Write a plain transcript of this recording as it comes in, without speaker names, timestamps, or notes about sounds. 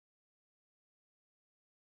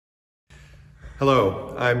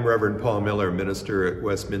Hello, I'm Reverend Paul Miller, minister at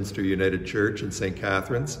Westminster United Church in St.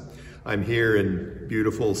 Catharines. I'm here in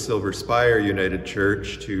beautiful Silver Spire United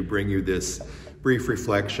Church to bring you this brief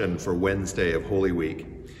reflection for Wednesday of Holy Week.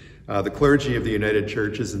 The clergy of the United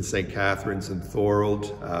Churches in St. Catharines and Thorold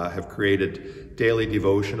have created daily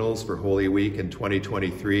devotionals for Holy Week in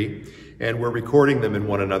 2023, and we're recording them in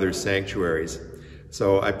one another's sanctuaries.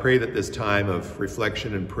 So I pray that this time of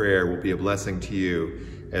reflection and prayer will be a blessing to you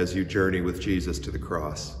as you journey with Jesus to the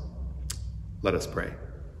cross. Let us pray.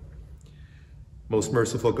 Most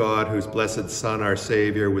merciful God, whose blessed Son, our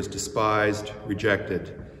Savior, was despised,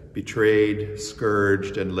 rejected, betrayed,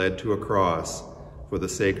 scourged, and led to a cross for the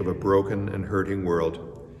sake of a broken and hurting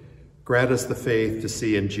world, grant us the faith to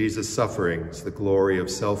see in Jesus' sufferings the glory of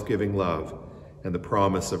self-giving love and the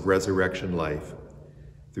promise of resurrection life.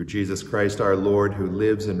 Through Jesus Christ our Lord, who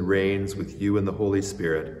lives and reigns with you in the Holy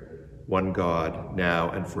Spirit, one God, now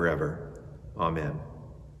and forever. Amen.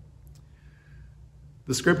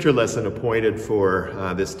 The scripture lesson appointed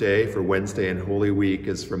for this day, for Wednesday and Holy Week,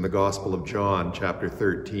 is from the Gospel of John, chapter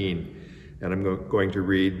 13, and I'm going to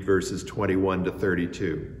read verses 21 to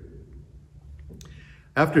 32.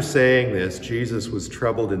 After saying this, Jesus was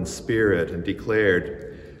troubled in spirit and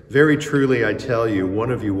declared, "Very truly I tell you,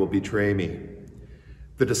 one of you will betray me."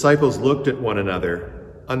 The disciples looked at one another,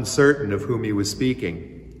 uncertain of whom he was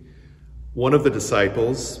speaking. One of the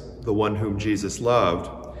disciples, the one whom Jesus loved,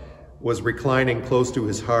 was reclining close to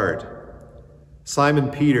his heart.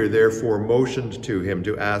 Simon Peter therefore motioned to him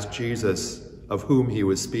to ask Jesus of whom he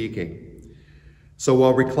was speaking. So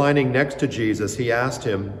while reclining next to Jesus, he asked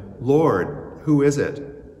him, "Lord, who is it?"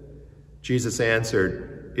 Jesus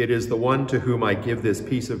answered, "It is the one to whom I give this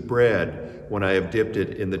piece of bread when I have dipped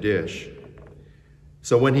it in the dish."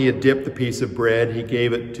 So when he had dipped the piece of bread, he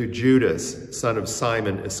gave it to Judas, son of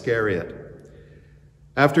Simon Iscariot.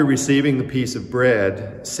 After receiving the piece of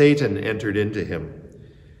bread, Satan entered into him.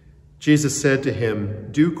 Jesus said to him,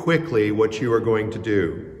 "Do quickly what you are going to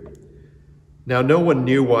do." Now no one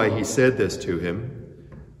knew why he said this to him.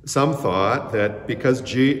 Some thought that because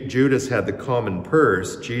Judas had the common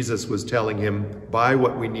purse, Jesus was telling him, "Buy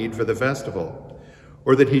what we need for the festival,"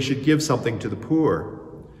 or that he should give something to the poor.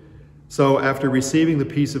 So after receiving the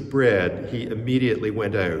piece of bread, he immediately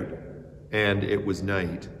went out, and it was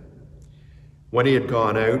night. When he had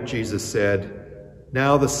gone out, Jesus said,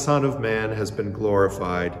 "Now the Son of Man has been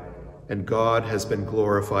glorified, and God has been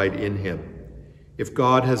glorified in him. If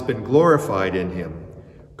God has been glorified in him,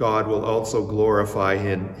 God will also glorify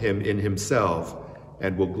him in himself,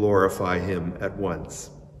 and will glorify him at once."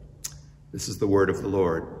 This is the word of the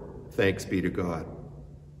Lord. Thanks be to God.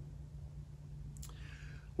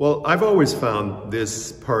 Well, I've always found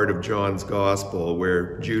this part of John's gospel,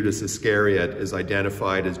 where Judas Iscariot is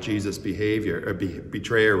identified as Jesus' betrayer,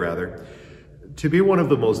 to be one of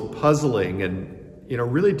the most puzzling and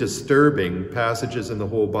really disturbing passages in the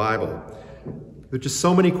whole Bible. There are just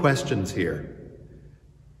so many questions here.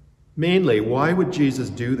 Mainly, why would Jesus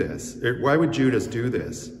do this? Why would Judas do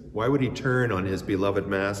this? Why would he turn on his beloved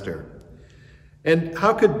master? And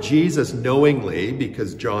how could Jesus knowingly,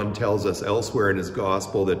 because John tells us elsewhere in his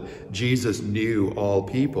gospel that Jesus knew all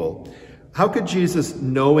people, how could Jesus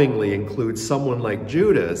knowingly include someone like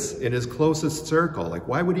Judas in his closest circle? Like,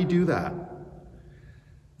 why would he do that?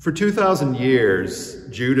 For 2,000 years,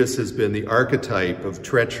 Judas has been the archetype of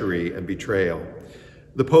treachery and betrayal.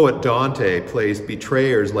 The poet Dante placed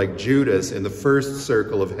betrayers like Judas in the first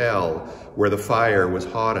circle of hell, where the fire was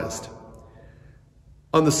hottest.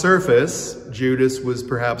 On the surface, Judas was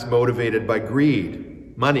perhaps motivated by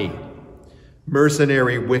greed, money,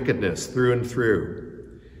 mercenary wickedness through and through.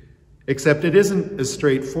 Except it isn't as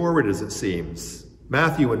straightforward as it seems.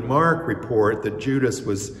 Matthew and Mark report that Judas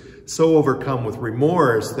was so overcome with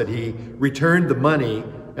remorse that he returned the money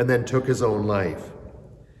and then took his own life.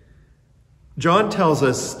 John tells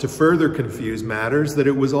us, to further confuse matters, that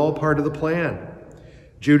it was all part of the plan.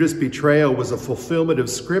 Judas' betrayal was a fulfillment of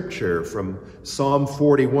scripture from Psalm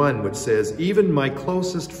 41, which says, "Even my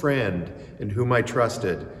closest friend in whom I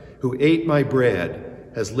trusted, who ate my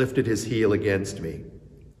bread, has lifted his heel against me."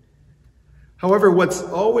 However, what's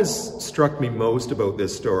always struck me most about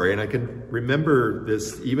this story, and I can remember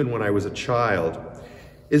this even when I was a child,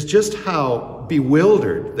 is just how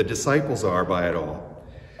bewildered the disciples are by it all.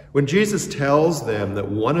 When Jesus tells them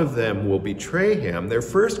that one of them will betray him, their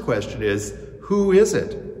first question is, "Who is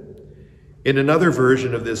it?" In another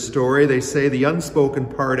version of this story, they say the unspoken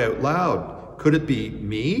part out loud, "Could it be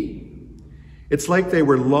me?" It's like they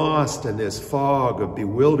were lost in this fog of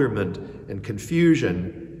bewilderment and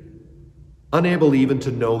confusion, unable even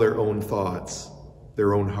to know their own thoughts,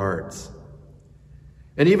 their own hearts.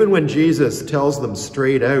 And even when Jesus tells them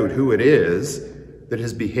straight out who it is, that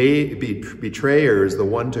his betrayer is the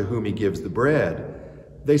one to whom he gives the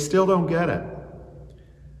bread, they still don't get it.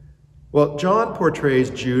 Well, John portrays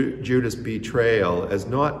Judas' betrayal as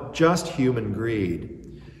not just human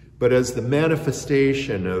greed, but as the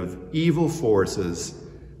manifestation of evil forces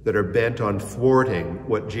that are bent on thwarting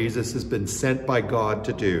what Jesus has been sent by God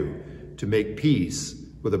to do, to make peace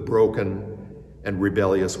with a broken and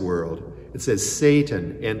rebellious world. It says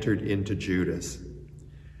Satan entered into Judas.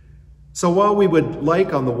 So while we would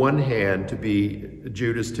like on the one hand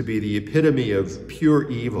Judas to be the epitome of pure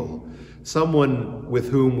evil, someone with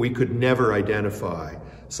whom we could never identify,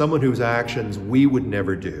 someone whose actions we would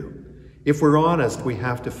never do, if we're honest, we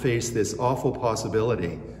have to face this awful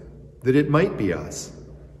possibility that it might be us.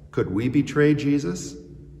 Could we betray Jesus?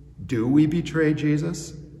 Do we betray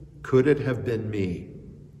Jesus? Could it have been me?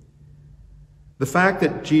 The fact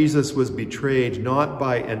that Jesus was betrayed not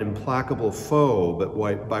by an implacable foe,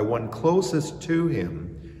 but by one closest to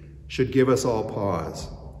him, should give us all pause.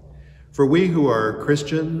 For we who are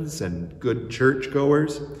Christians and good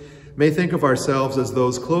churchgoers may think of ourselves as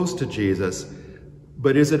those close to Jesus,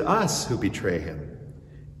 but is it us who betray him?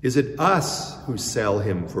 Is it us who sell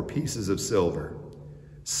him for pieces of silver,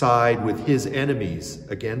 side with his enemies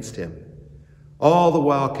against him, all the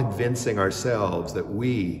while convincing ourselves that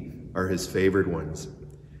we are his favored ones?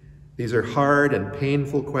 These are hard and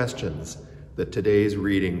painful questions that today's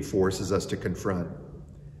reading forces us to confront.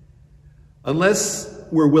 Unless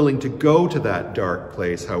we're willing to go to that dark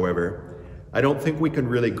place, however, I don't think we can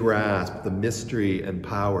really grasp the mystery and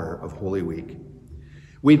power of Holy Week.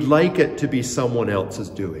 We'd like it to be someone else's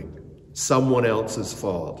doing, someone else's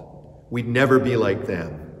fault. We'd never be like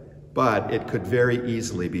them, but it could very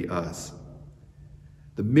easily be us.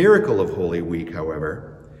 The miracle of Holy Week,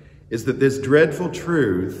 however, is that this dreadful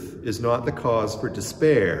truth is not the cause for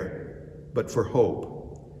despair, but for hope.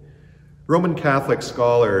 Roman Catholic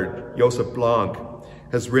scholar Joseph Blanc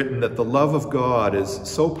has written that the love of God is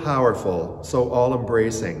so powerful, so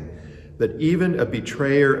all-embracing, that even a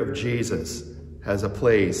betrayer of Jesus has a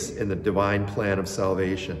place in the divine plan of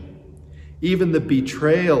salvation. Even the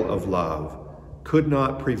betrayal of love could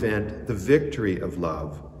not prevent the victory of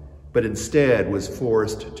love, but instead was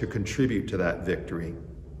forced to contribute to that victory.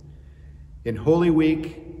 In Holy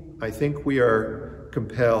Week, I think we are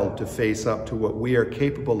compelled to face up to what we are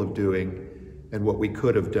capable of doing and what we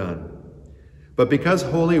could have done. But because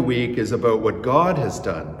Holy Week is about what God has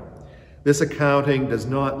done, this accounting does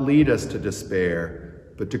not lead us to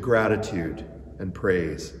despair, but to gratitude and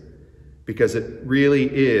praise, because it really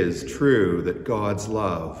is true that God's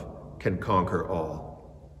love can conquer all.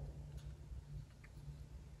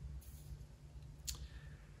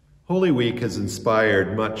 Holy Week has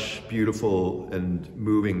inspired much beautiful and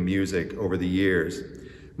moving music over the years.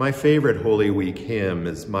 My favorite Holy Week hymn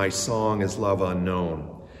is "My Song is Love Unknown."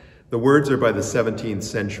 The words are by the 17th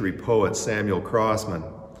century poet Samuel Crossman,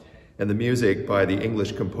 and the music by the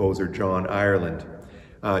English composer John Ireland.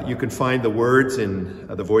 You can find the words in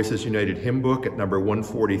the Voices United hymn book at number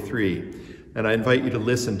 143, and I invite you to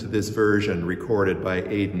listen to this version recorded by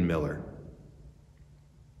Aidan Miller.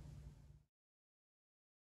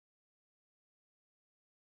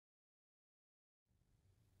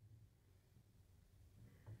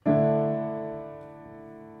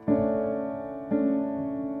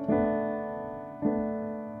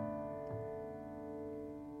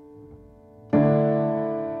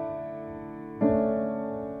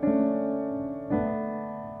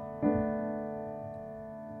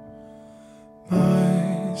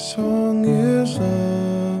 My song is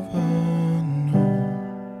love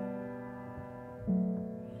unknown,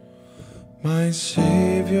 my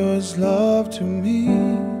Savior's love to me,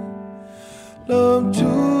 love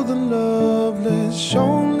to the loveless,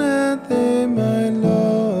 shown that they might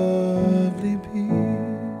lovely be.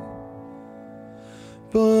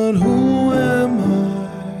 But who am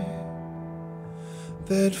I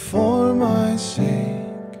that for my sake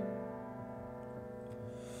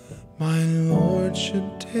my Lord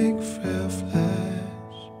should take fair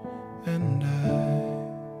flesh and die?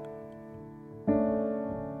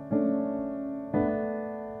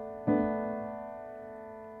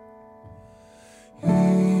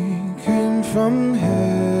 He came from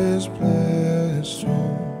his blessed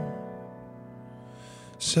throne,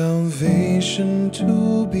 salvation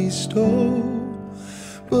to bestow,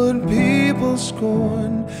 but people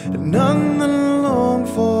scorn, and none that long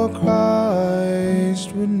for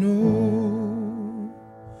Christ would know.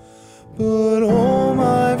 But oh,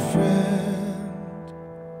 my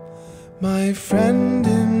friend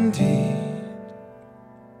indeed,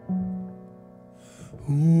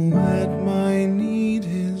 who at my need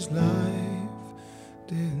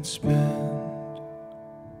spent.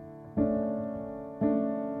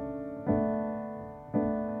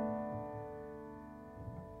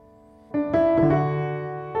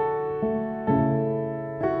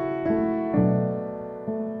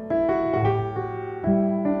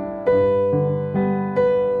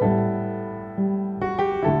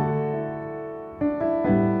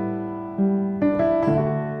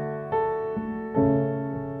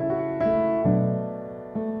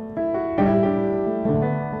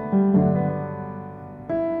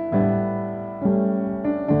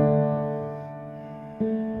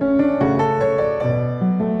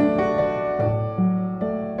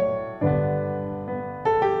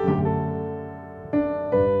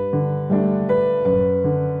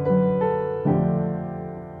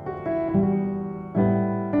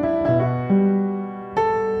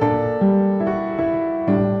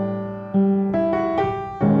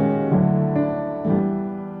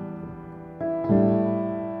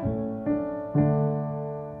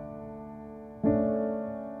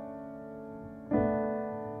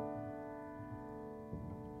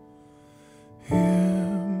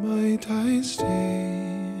 I stay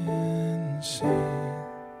and sing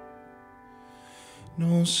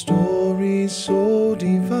no story so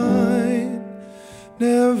divine.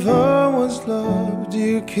 Never was love,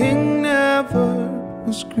 dear King, never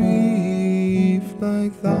was grief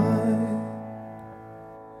like thine.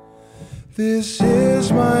 This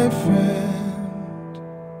is my friend,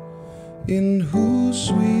 in whose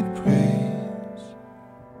sweet praise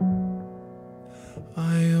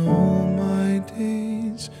I all my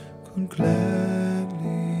days could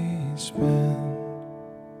gladly spend.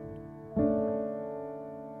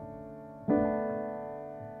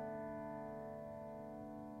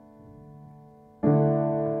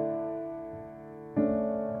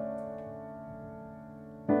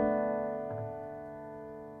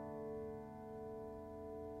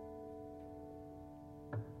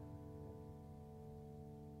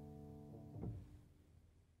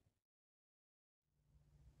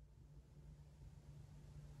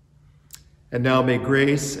 And now may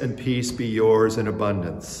grace and peace be yours in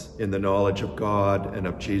abundance in the knowledge of God and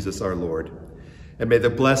of Jesus our Lord. And may the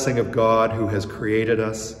blessing of God who has created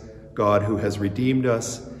us, God who has redeemed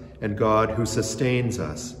us, and God who sustains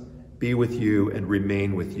us be with you and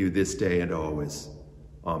remain with you this day and always.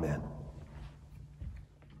 Amen.